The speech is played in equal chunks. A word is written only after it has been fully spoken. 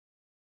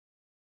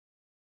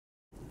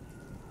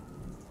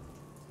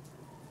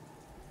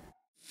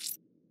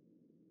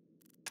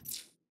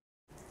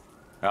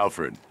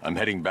Alfred, I'm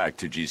heading back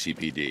to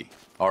GCPD.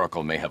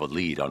 Oracle may have a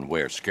lead on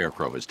where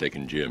Scarecrow has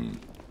taken Jim.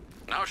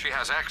 Now she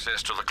has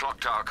access to the clock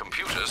tower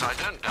computers, I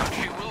don't doubt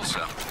she will,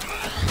 sir.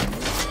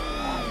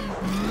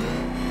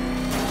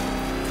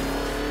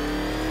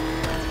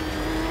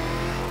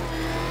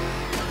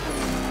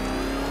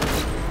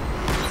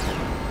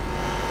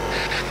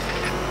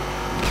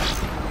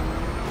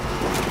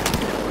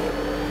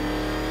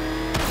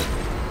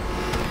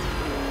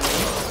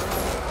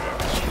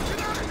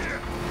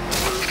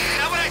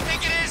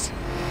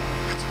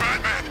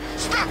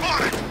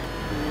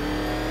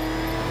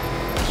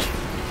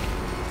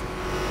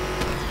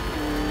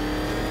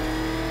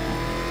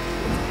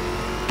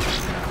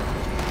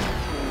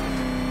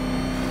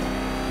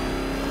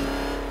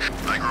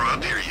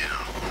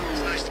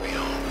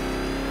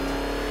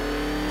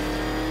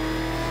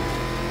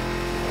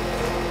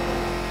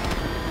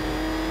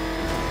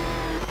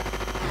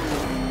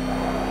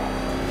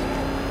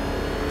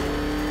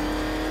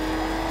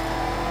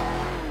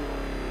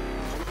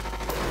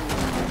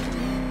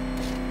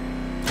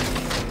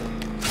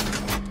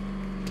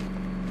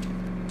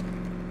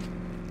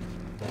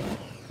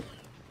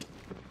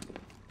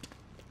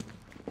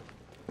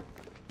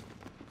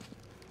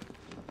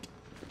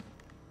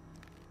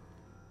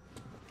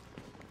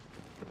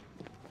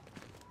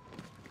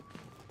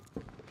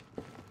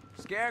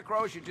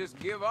 Scarecrow should just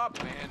give up,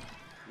 man.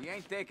 He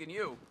ain't taking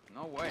you.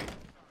 No way.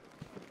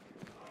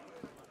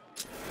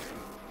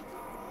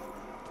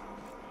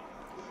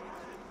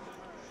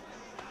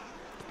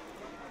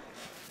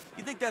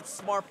 You think that's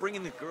smart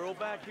bringing the girl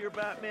back here,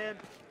 Batman?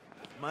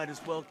 Might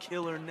as well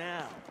kill her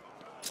now.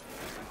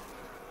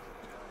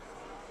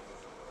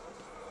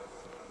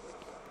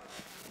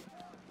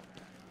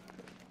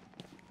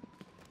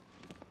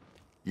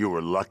 You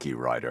were lucky,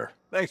 Ryder.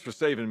 Thanks for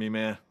saving me,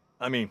 man.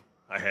 I mean,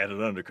 I had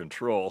it under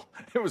control.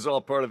 It was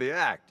all part of the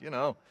act, you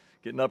know?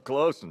 Getting up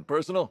close and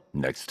personal.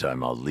 Next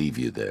time I'll leave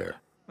you there.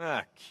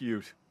 Ah,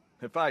 cute.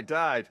 If I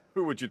died,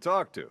 who would you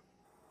talk to?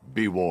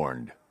 Be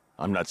warned.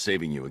 I'm not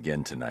saving you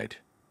again tonight.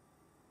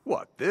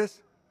 What,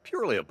 this?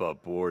 Purely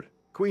above board.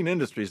 Queen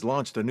Industries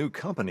launched a new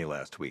company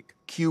last week,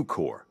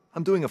 Q-Core.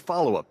 I'm doing a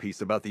follow-up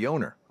piece about the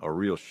owner, a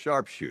real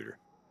sharpshooter.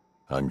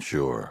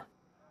 Unsure.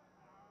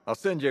 I'll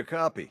send you a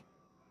copy.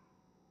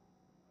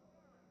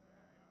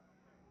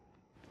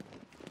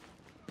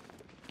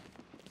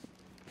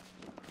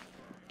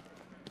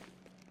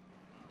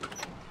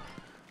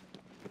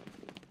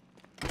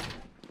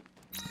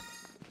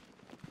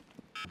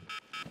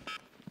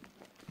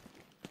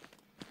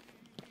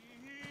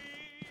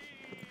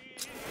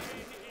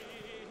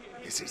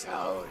 This is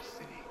our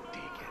city,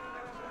 Deacon.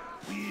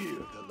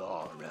 We're the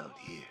law around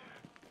here.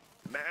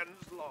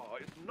 Man's law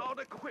is not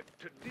equipped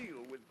to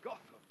deal with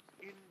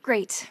Gotham's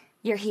Great,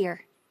 you're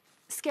here.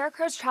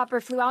 Scarecrow's chopper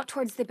flew out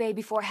towards the bay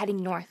before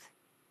heading north.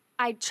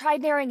 I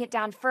tried narrowing it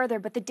down further,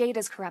 but the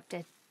data's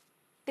corrupted.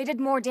 They did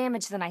more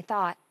damage than I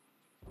thought.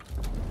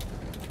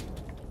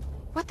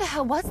 What the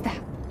hell was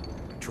that?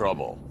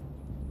 Trouble.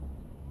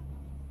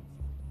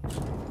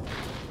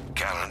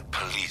 Gallant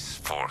police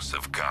force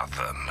of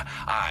Gotham,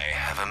 I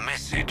have a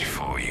message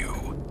for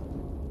you.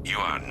 You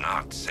are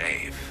not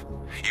safe.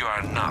 You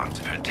are not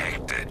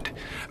protected.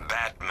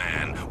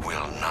 Batman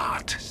will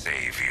not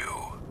save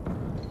you.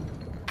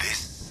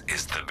 This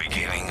is the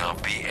beginning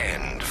of the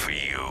end for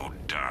you,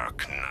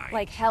 Dark Knight.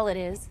 Like hell it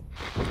is.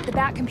 The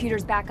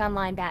Batcomputer's back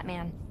online,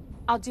 Batman.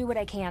 I'll do what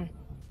I can.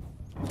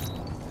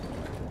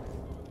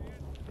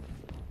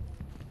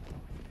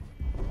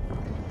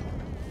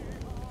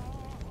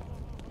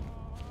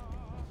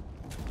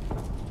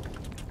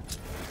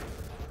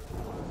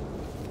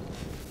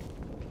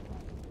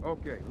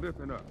 Okay,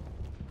 listen up.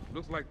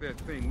 Looks like that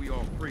thing we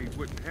all prayed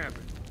wouldn't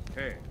happen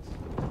has.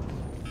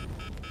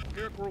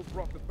 Scarecrow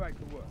brought the fight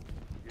to us.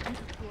 If he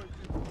destroys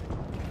this...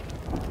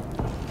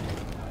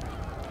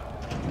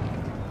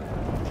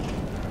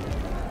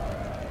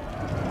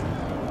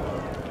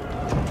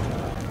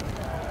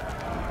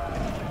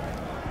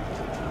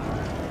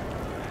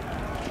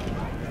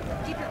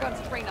 Keep your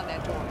guns trained on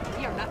that door.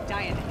 We are not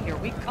dying in here.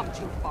 We've come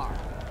too far.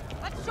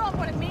 Let's show them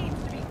what it means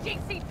to be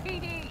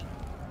Gcpd!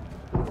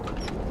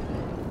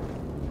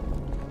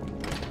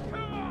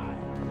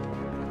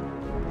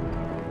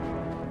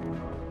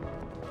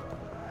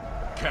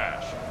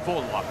 Cash,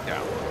 full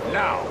lockdown.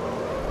 Now!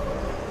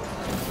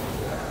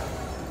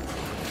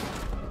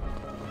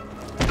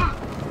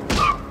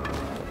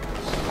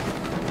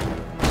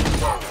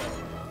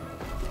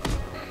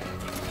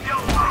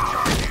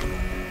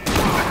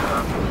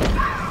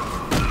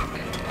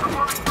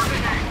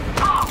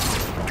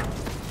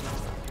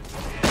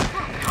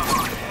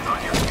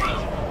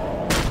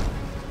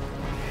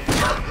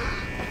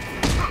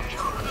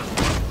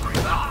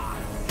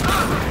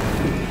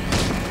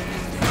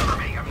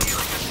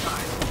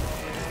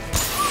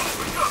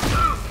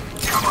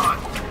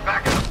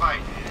 Back in the fight.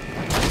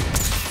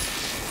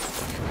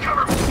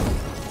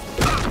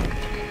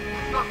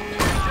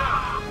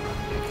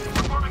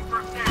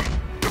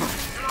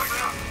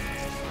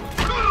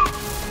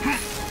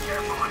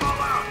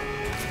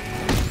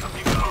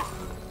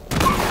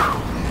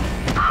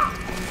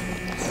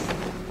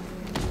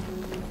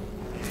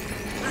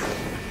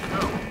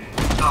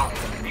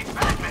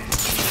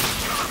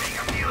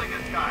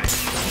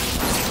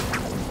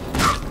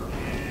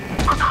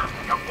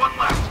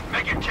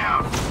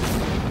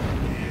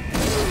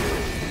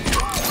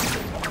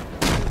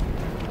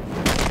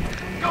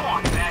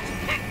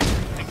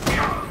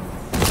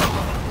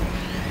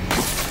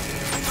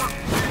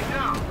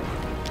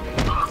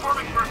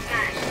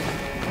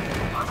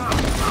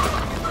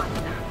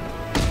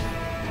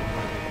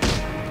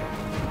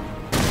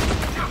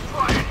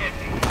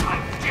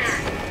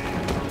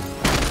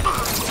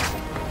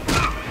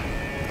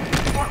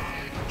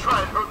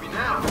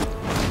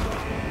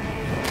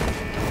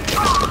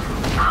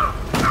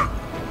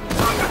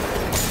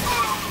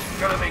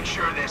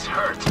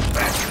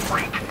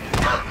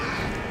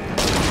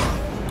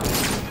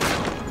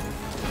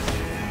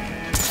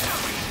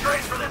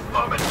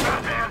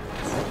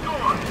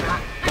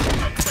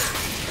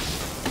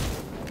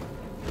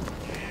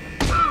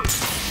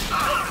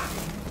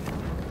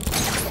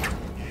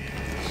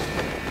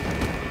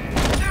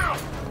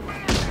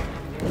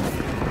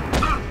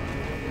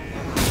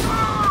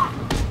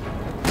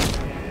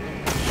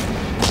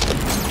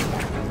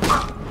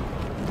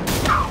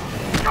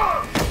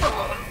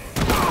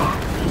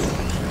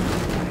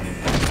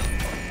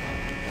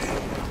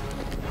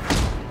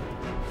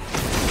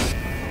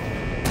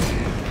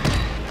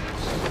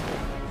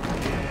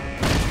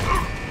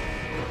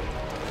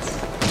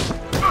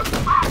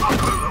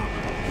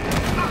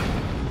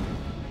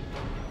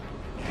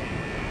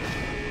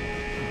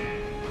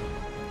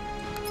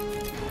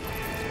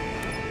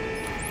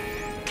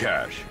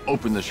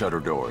 Open the shutter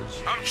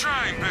doors. I'm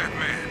trying,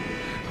 Batman.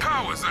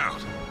 Power's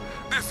out.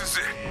 This is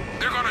it.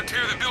 They're gonna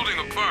tear the building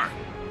apart.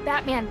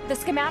 Batman, the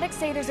schematics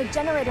say there's a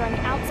generator on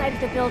the outside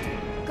of the building.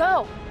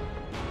 Go!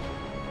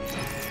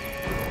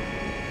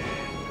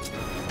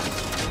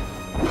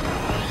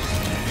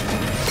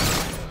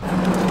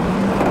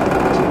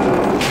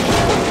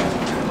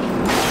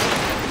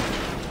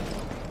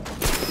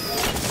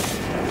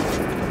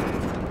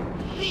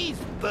 These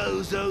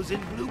bozos in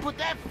blue put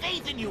their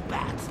faith in you,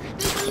 Bats.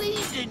 They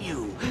believed in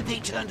you. They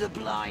turned a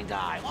blind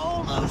eye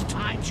all those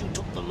times you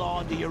took the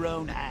law into your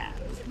own hands.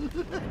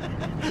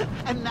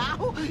 And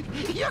now,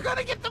 you're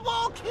gonna get them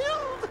all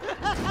killed!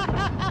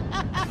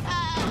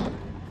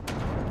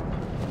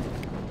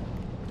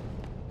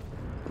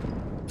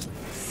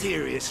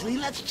 Seriously,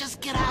 let's just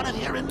get out of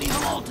here and leave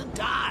them all to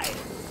die.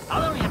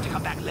 I'll only have to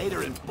come back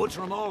later and butcher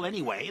them all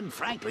anyway, and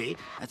frankly,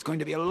 that's going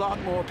to be a lot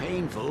more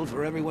painful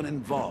for everyone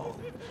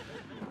involved.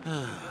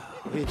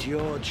 It's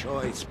your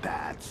choice,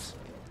 Bats.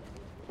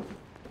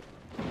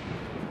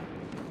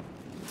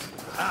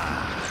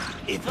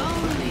 If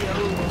only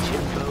old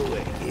Jimbo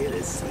were here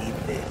to see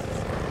this.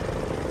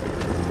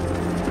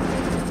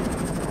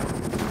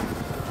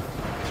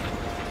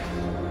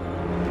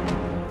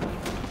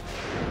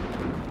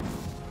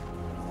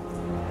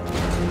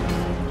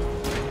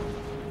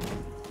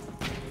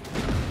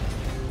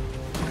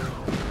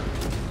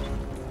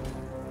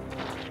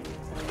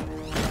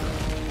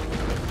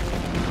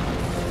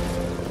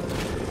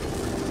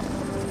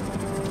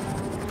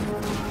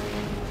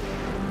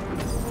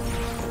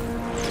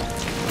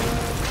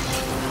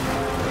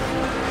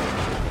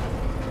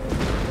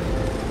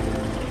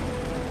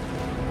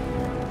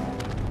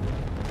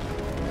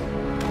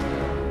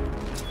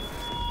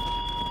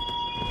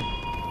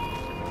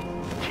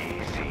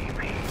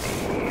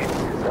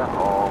 The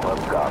home of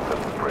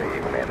Gotham's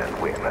brave men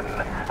and women,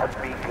 a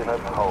beacon of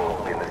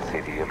hope in a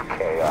city of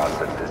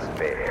chaos and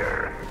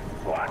despair.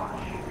 Watch.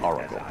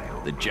 Oracle,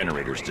 the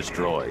generator's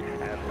destroyed.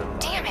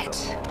 Damn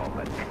it!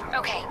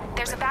 Okay,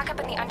 there's a backup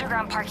in the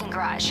underground parking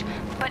garage,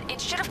 but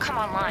it should have come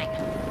online.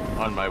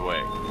 On my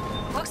way.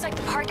 Looks like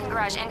the parking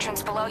garage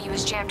entrance below you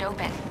is jammed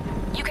open.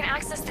 You can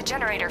access the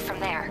generator from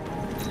there.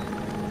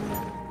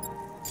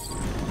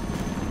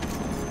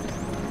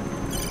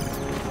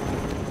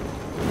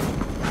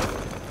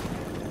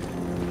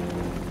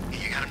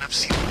 You got enough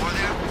C4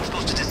 there? We're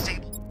supposed to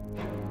disable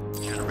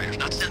generators,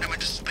 not send them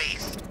into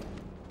space.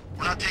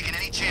 We're not taking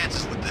any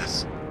chances with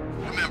this.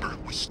 Remember,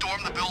 we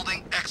storm the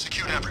building,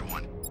 execute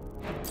everyone.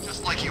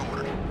 Just like you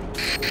ordered.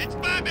 It's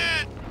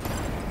Batman!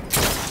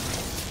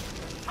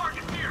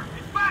 Target here!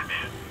 It's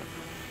Batman!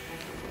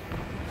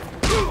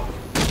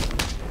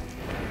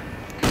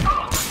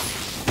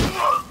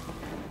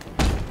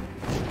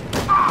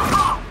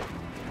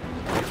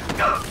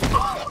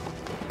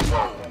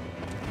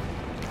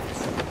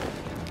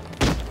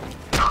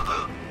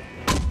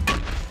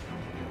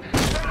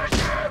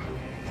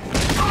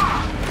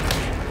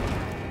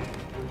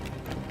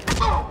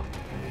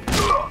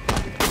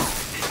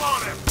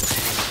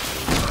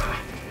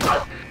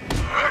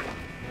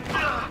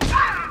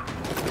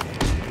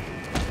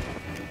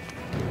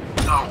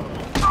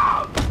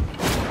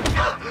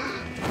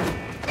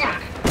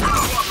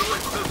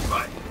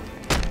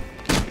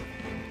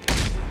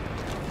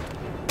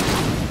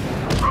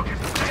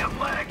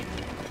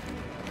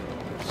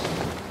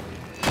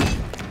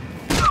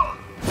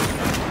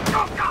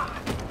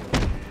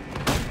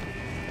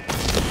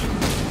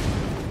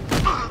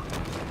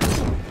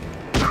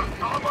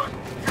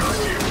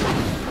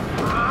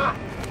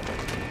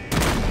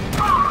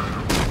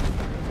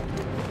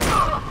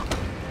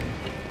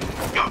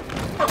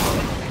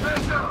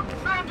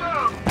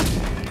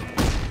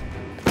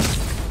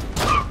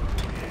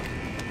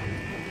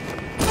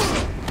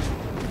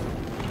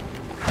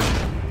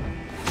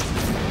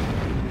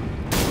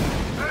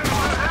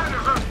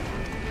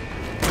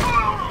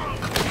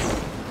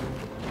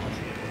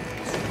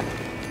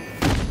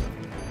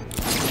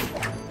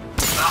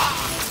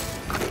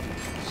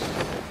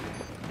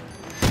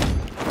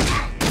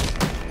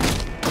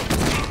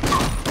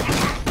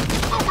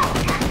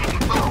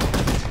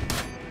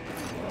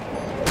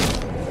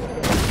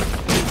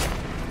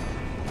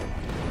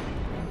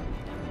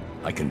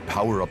 I can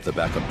power up the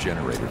backup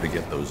generator to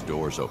get those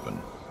doors open.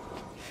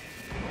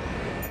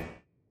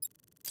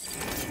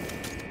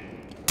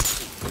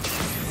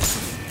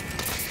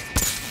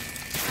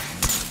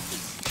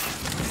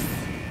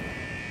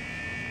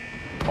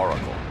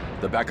 Oracle,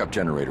 the backup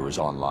generator is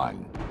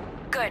online.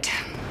 Good.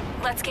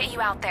 Let's get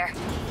you out there.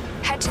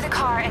 Head to the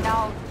car and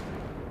I'll...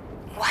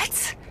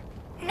 What?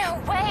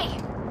 No way!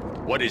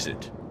 What is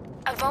it?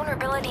 A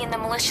vulnerability in the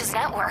militia's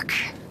network.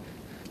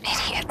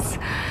 Idiots.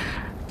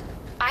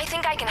 I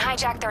think I can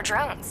hijack their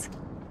drones.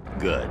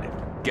 Good.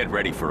 Get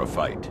ready for a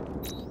fight.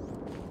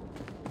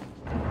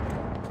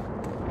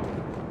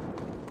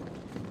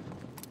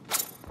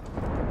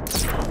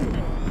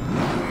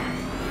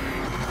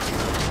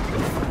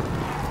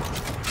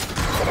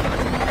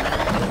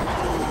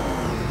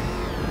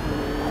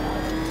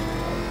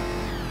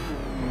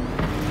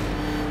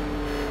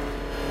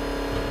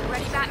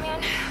 Ready,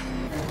 Batman?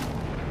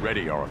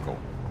 ready, Oracle.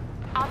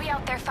 I'll be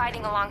out there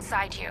fighting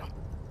alongside you.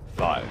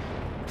 5,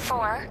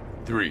 4,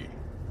 3,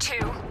 2,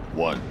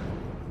 1.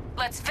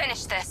 let's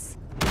finish this.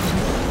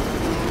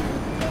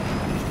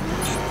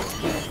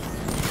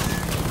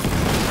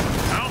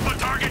 Alpha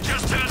target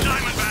just hit a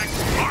Diamondback.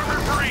 Armor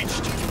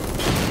breached.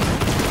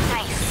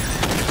 Nice.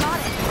 Got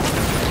it.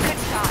 Good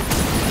shot.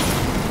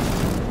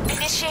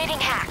 Initiating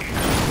hack.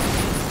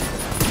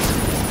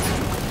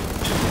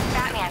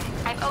 Batman,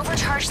 I've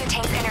overcharged the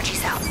tank's energy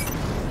cells.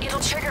 It'll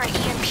trigger an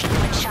EMP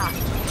when shot.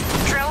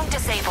 Drone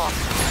disabled.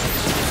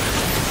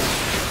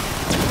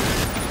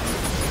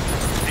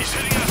 He's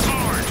hitting us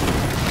hard.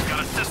 Got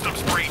a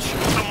systems breach.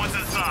 Someone's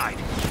inside.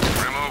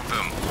 Remove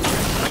them.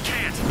 I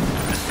can't.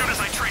 As soon as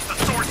I trace the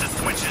source, it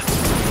switches.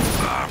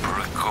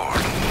 Barbara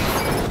Gordon.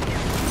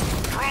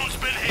 Drone's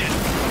been hit.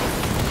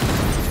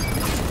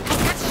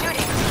 Good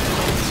shooting.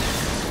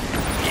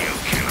 You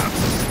cannot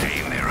stay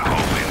in their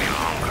home any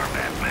longer,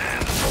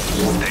 Batman.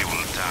 They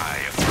will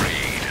die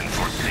afraid and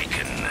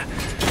forsaken.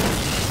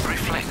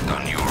 Reflect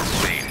on your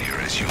failure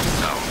as you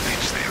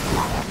salvage their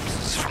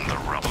corpses from the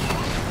rubble.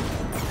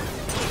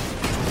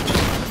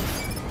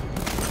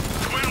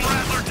 Twin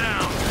Rattler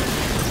down.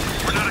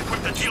 We're not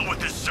equipped to deal with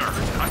this, sir.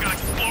 I've got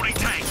exploding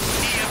tanks.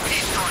 EMP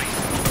strike.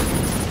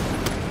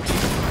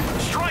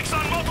 Strikes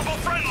on multiple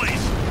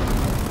friendlies.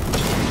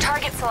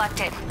 Target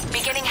selected.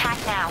 Beginning hack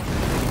now.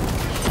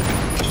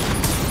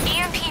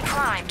 EMP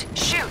primed.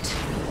 Shoot.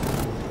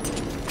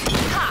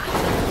 Ha!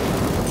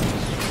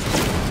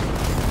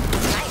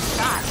 Nice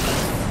shot.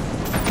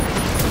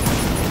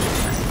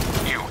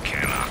 You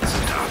cannot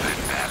stop it,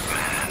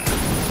 Batman.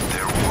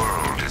 Their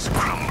world is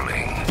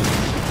crumbling.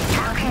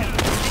 Okay,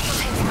 this will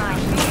take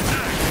time.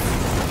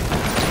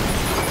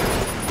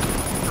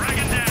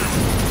 Dragon down.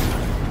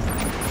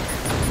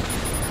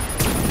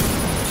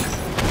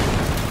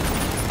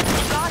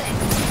 Got it.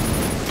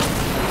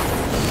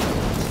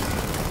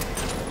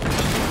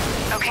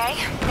 Okay,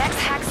 next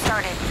hack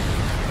started.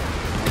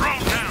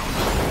 Drone down.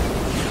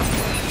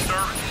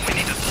 Sir, we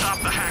need to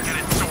stop the hack at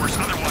its source,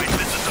 otherwise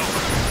this is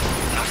over.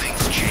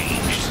 Nothing's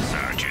changed,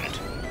 Sergeant.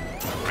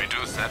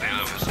 Reduce that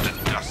edifice to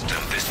dust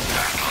and this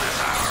battle is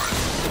ours.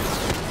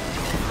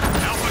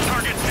 Alpha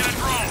target's hit a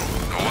drone.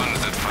 The ones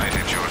that fight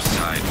at your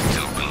side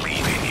still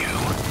believe in you.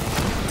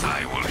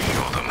 I will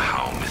show them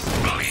how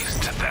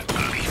misplaced that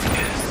belief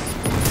is.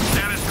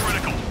 Status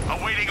critical.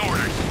 Awaiting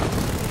orders.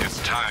 It's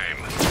time.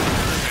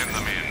 Send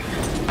them in.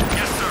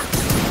 Yes, sir.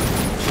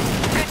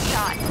 Good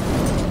shot.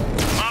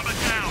 Mob it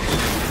down.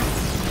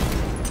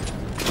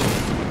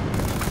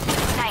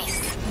 Nice.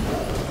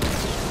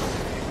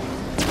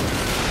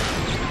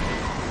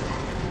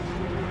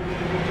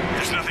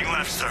 There's nothing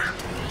left, sir.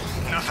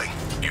 Nothing.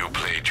 You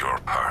played your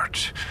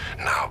part.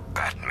 Now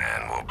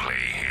Batman will play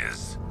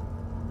his.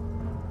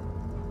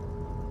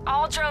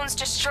 All drones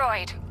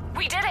destroyed.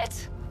 We did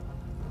it!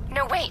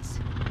 No, wait.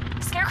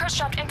 Scarecrow's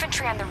dropped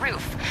infantry on the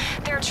roof.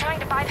 They're trying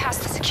to bypass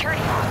the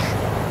security lock.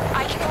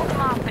 I can hold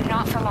them off, but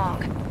not for long.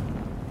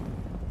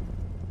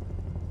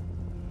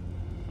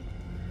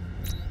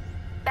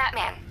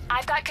 Batman,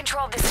 I've got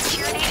control of the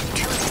security and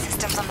utility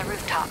systems on the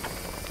rooftop.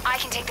 I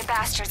can take the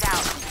bastards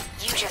out.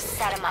 You just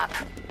set them up.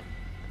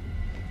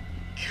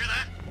 You hear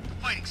that?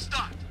 Fighting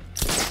stopped.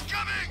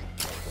 Coming!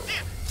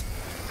 Damn it!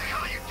 What the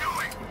hell are you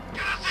doing?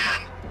 Get us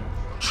in!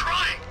 I'm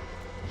trying!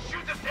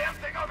 Shoot the damn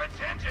thing off its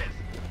hinges!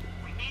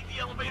 We need the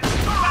elevator.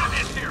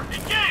 Batman's here!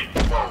 Engage!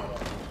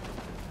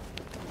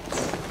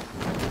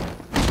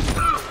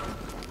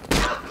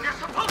 You're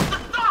supposed to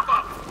stop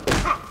him!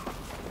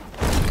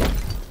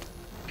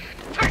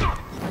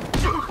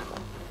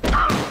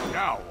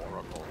 Now,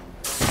 Oracle.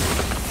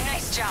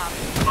 Nice job.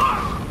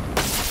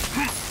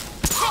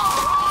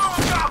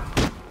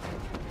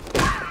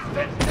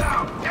 Sit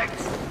down!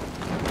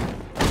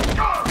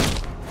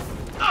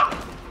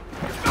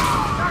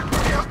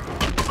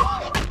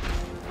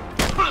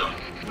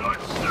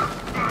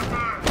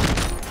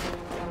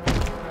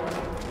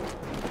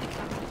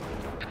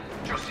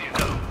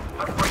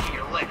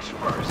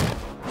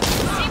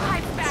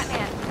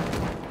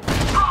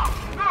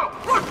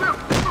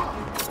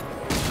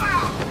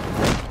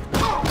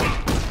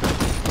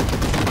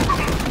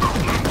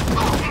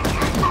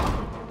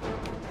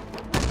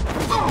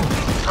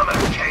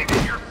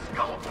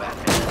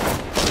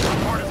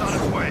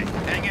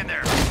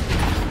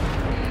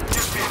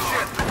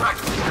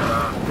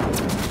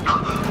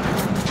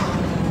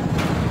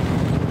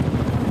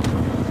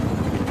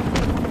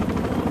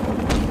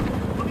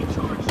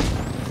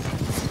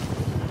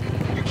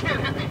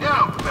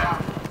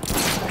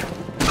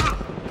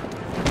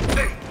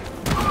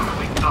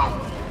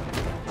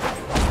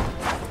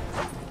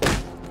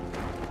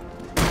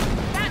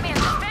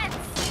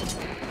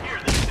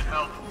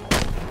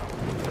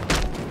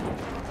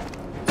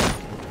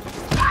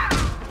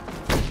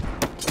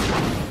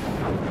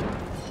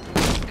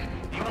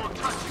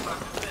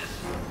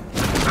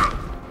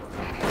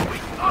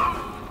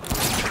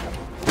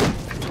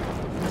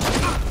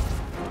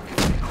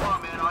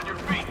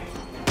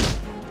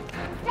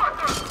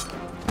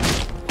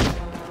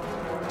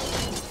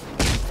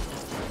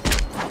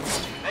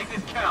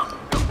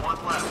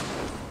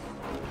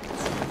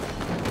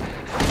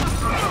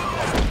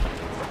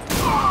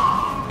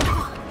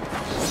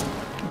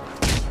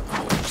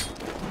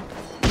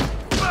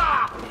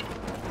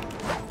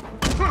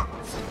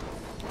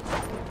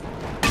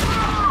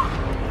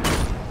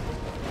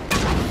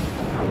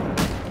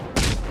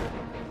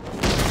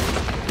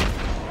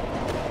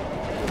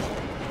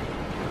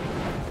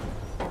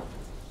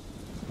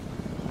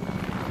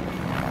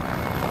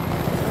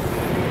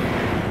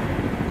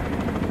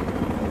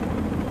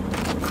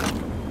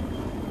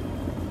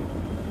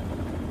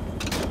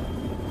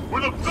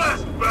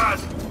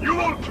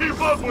 keep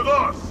up with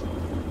us!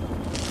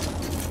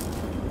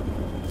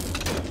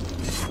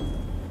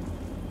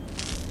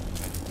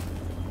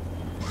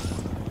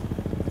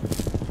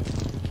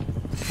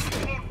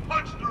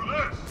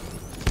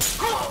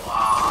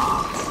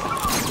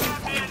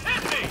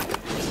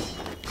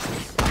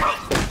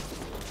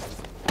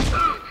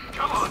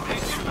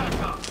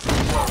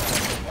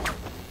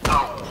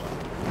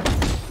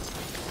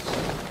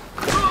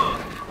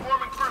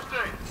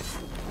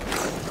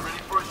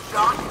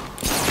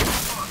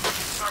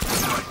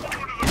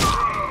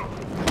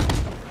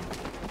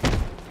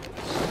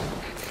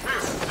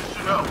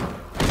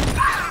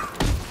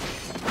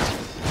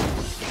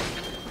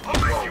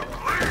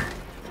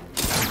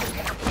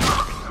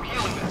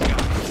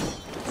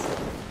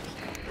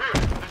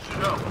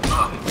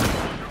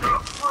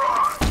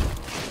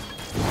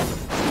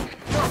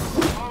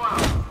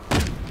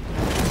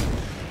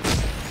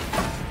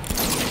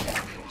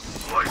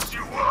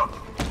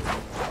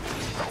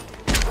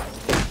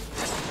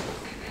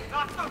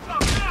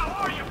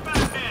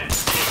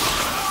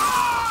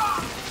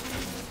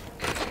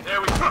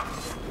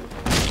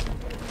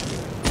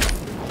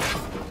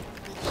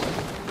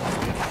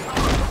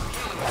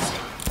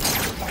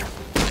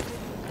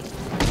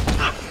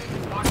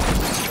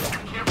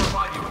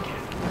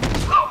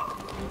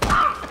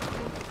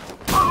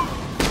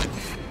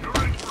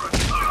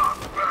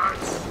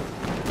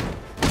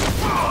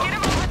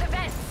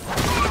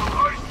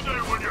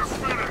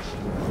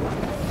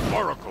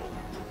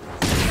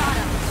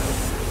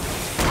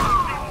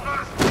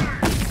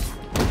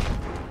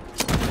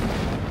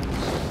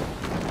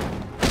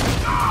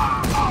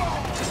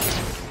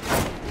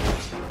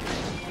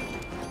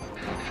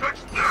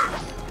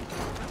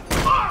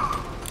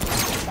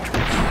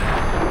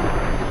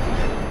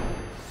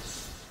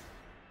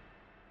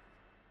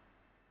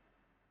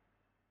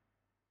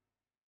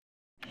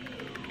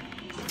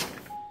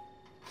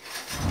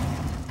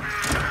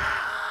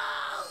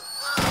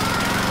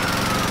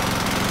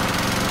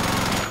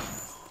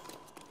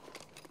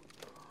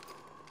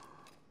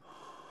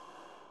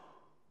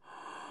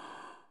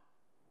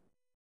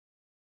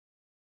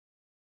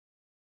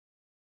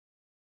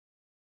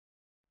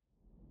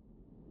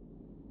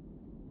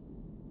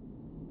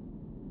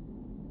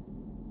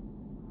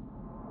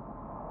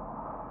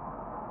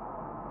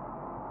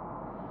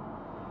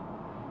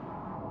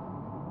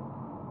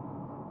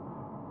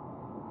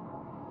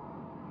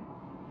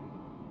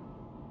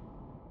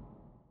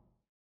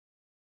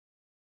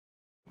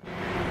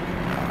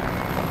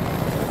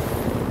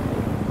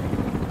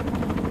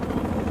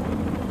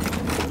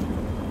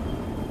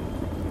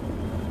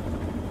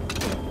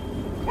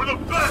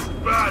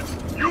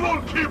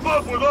 Keep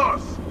up with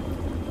us!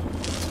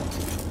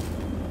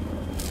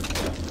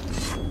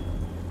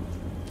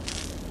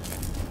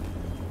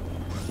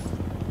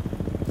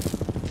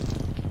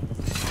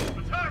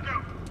 Attack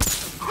him!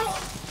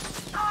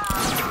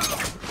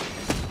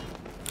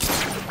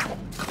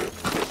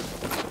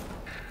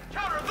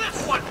 Counter this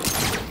one!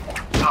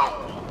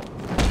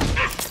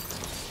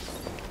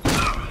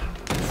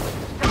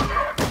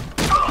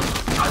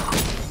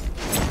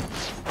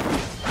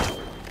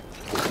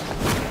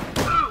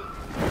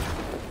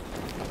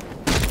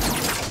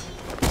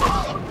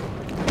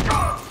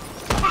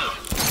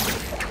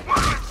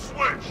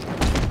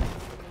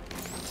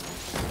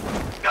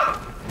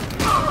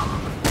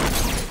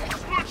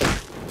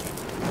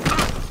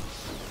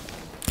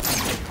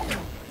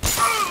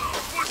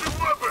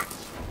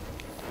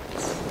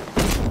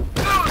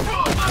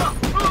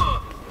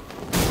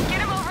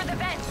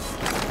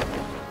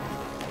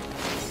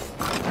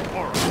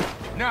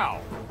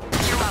 Now!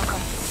 You're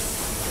welcome.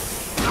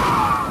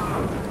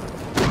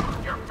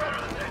 You're better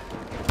than this!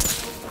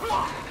 Come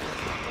on!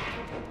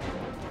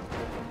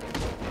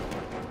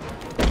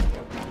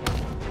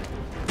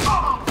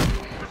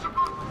 You're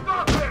supposed to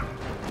stop him!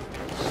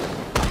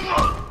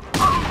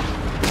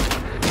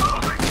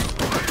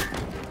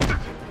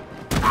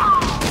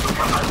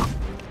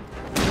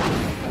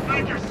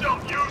 Make yourself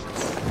useful!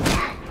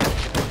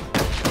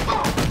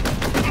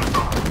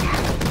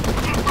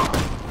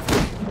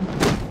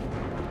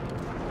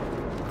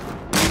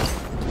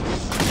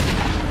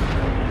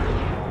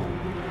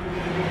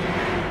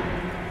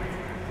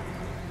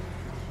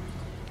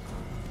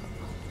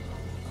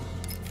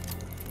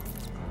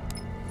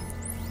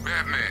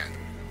 Batman,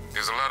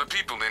 there's a lot of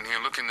people in here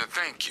looking to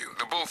thank you,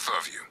 the both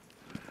of you.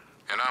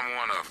 And I'm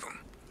one of them.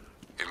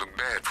 It looked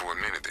bad for a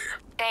minute there.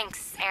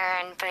 Thanks,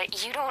 Aaron,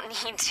 but you don't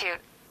need to...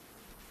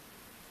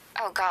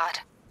 Oh, God.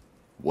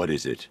 What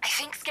is it? I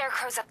think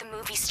Scarecrow's at the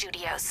movie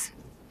studios.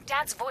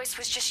 Dad's voice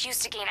was just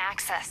used to gain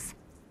access.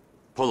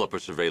 Pull up a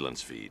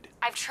surveillance feed.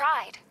 I've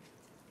tried.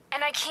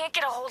 And I can't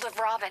get a hold of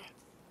Robin.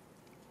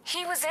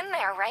 He was in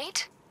there,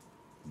 right?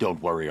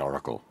 Don't worry,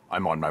 Oracle.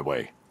 I'm on my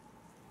way.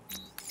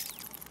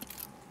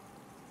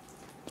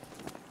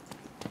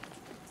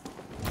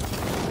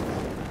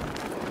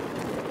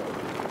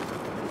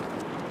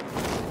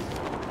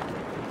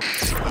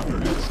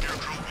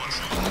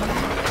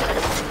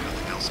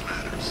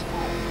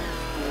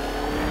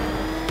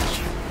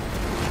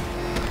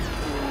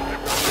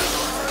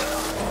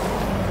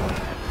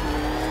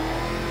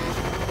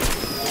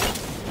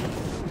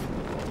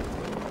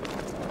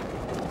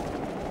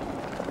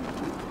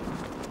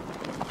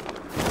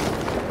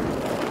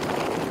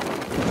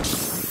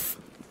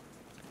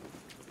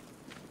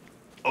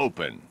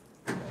 Open.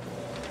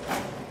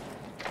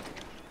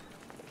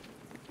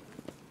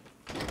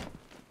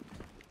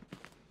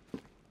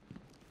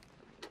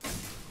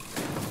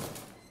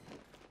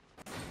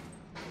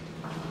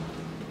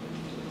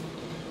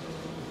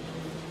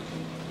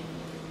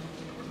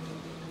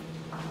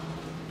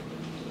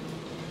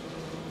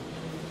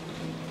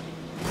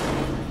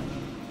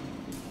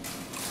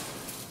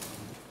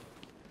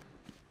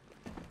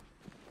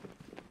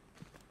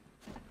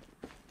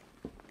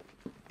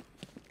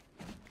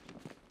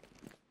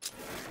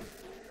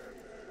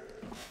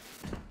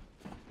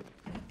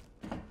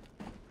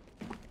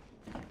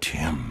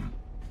 Tim.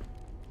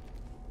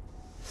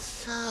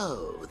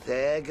 So,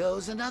 there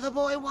goes another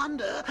boy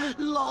wonder,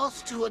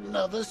 lost to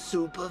another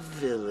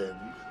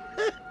supervillain.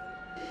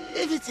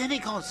 If it's any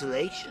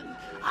consolation,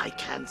 I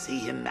can't see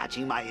him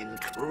matching my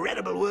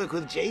incredible work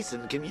with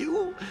Jason, can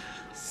you?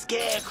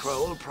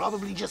 Scarecrow will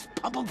probably just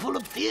pump him full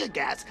of fear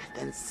gas,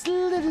 then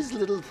slit his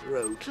little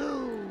throat.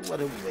 Oh, what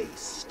a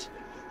waste.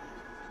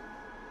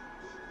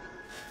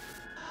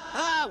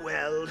 Ah,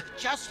 well,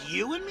 just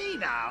you and me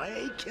now,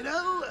 eh,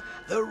 kiddo?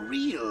 The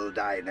real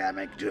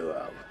dynamic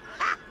duo.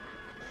 Ha!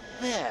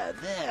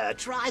 There,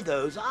 try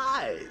those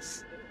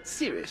eyes.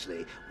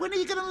 Seriously, when are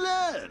you gonna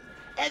learn?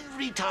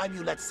 Every time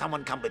you let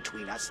someone come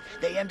between us,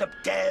 they end up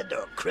dead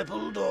or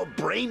crippled or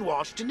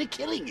brainwashed into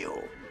killing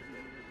you.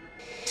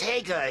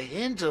 Take a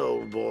hint,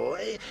 old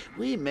boy.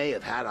 We may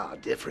have had our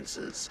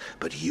differences,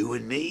 but you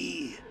and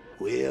me,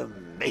 we're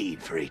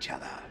made for each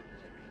other.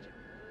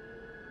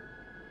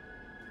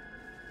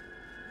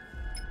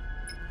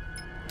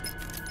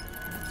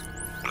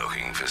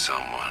 Looking for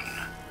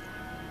someone.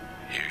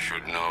 You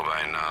should know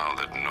by now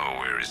that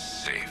nowhere is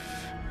safe.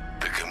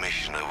 The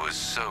Commissioner was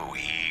so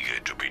eager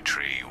to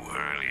betray you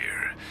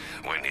earlier,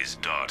 when his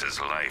daughter's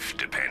life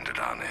depended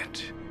on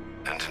it.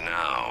 And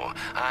now,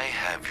 I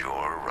have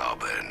your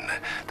Robin,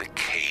 the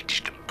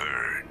caged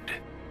bird.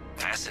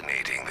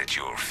 Fascinating that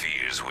your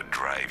fears would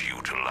drive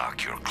you to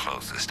lock your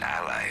closest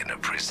ally in a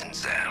prison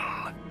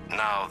cell.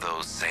 Now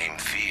those same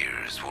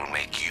fears will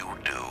make you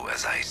do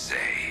as I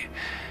say.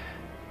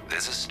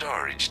 There's a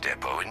storage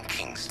depot in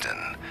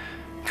Kingston.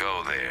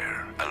 Go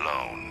there,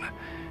 alone.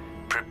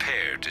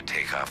 Prepare to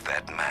take off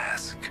that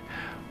mask,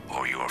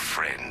 or your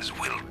friends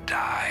will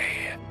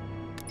die.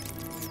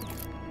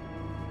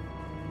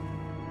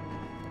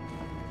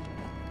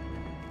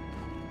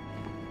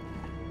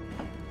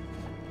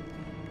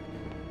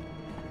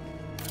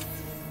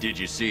 Did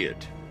you see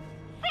it?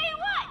 See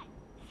what?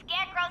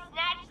 Scarecrow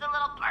snatched the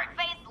little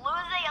bird-faced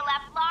loser you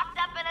left locked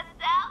up in a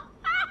cell?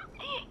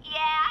 Yeah,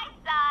 I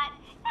saw it.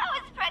 That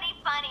was pretty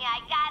funny,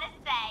 I gotta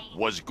say.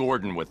 Was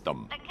Gordon with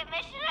them? The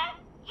Commissioner?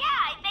 Yeah,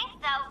 I think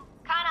so.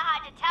 Kinda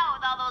hard to tell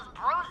with all those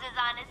bruises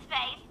on his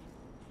face.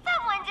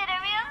 Someone did a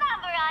real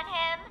number on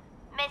him.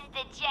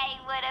 Mr. J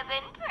would have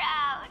been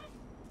proud.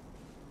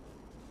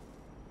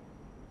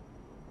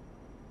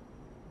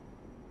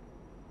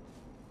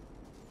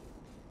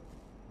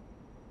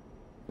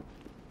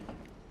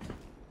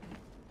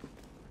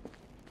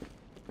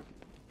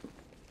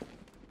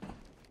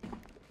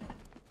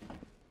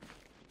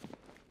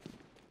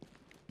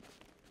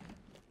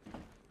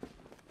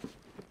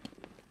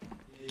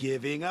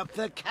 Giving up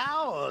the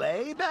cowl,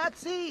 eh,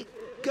 Batsy?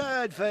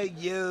 Good for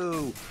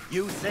you.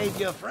 You saved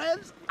your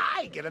friends,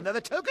 I get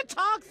another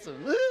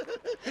token-toxin.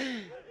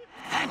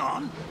 Hang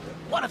on.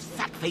 What if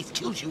Sackface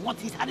kills you once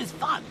he's had his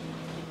fun?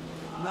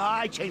 No,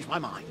 I changed my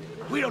mind.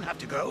 We don't have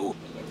to go.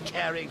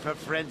 Caring for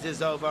friends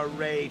is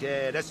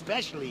overrated,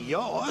 especially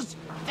yours.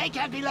 They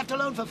can't be left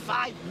alone for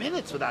 5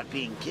 minutes without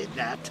being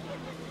kidnapped.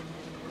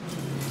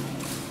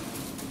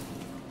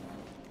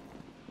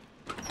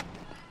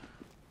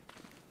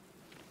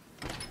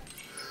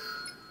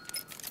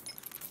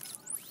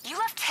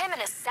 In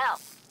a cell.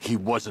 He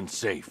wasn't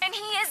safe. And he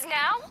is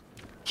now?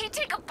 He'd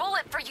take a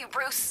bullet for you,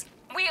 Bruce.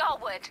 We all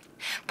would.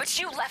 But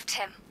you left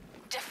him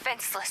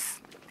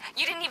defenseless.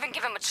 You didn't even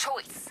give him a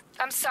choice.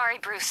 I'm sorry,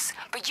 Bruce,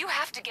 but you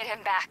have to get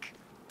him back.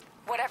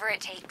 Whatever it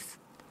takes.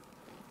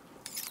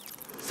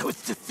 So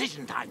it's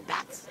decision time,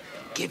 Bats.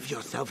 Give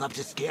yourself up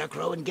to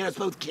Scarecrow and get us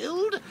both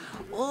killed?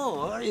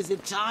 Or is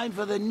it time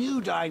for the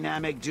new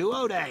dynamic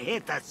duo to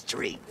hit the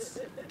streets?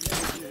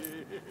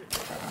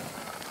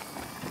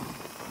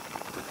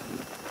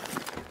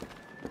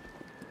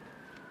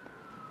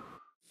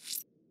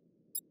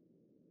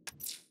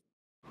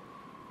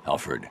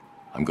 Alfred,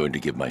 I'm going to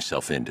give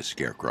myself in to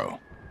Scarecrow.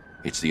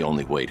 It's the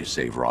only way to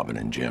save Robin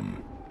and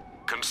Jim.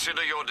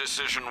 Consider your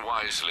decision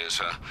wisely,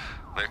 sir.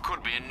 There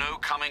could be no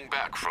coming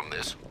back from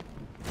this.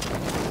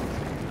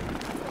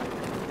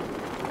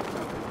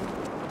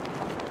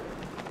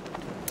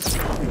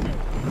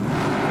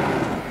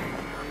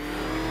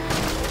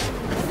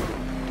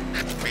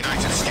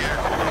 Benighted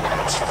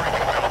Scarecrow. It's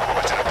freaking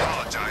Bellboy to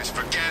apologize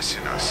for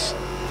gassing us.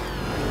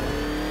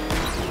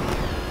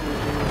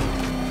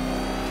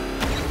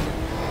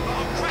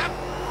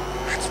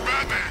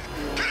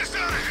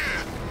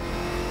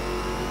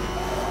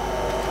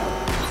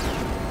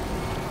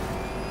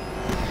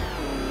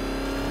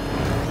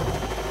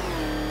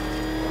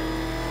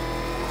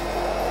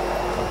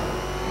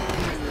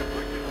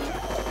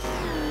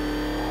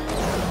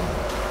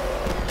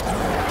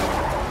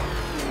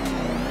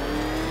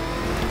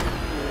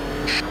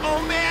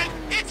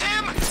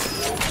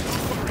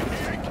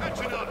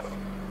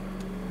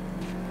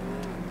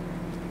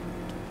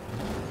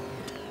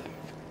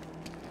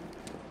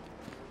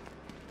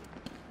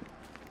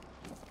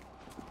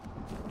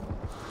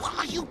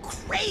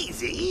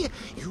 crazy?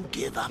 You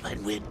give up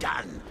and we're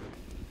done.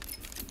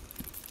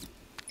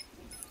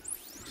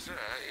 Sir,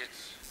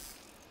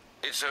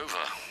 it's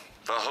over.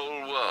 The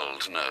whole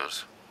world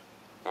knows.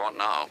 What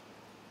now?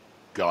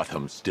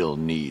 Gotham still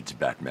needs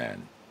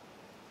Batman.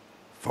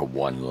 For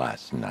one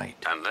last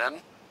night. And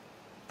then?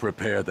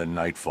 Prepare the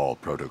Nightfall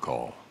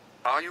Protocol.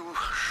 Are you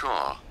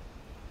sure?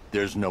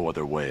 There's no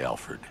other way,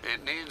 Alfred.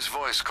 It needs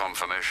voice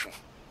confirmation.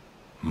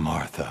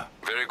 Martha.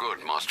 Very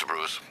good, Master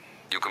Bruce.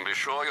 You can be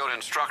sure your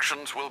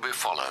instructions will be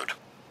followed.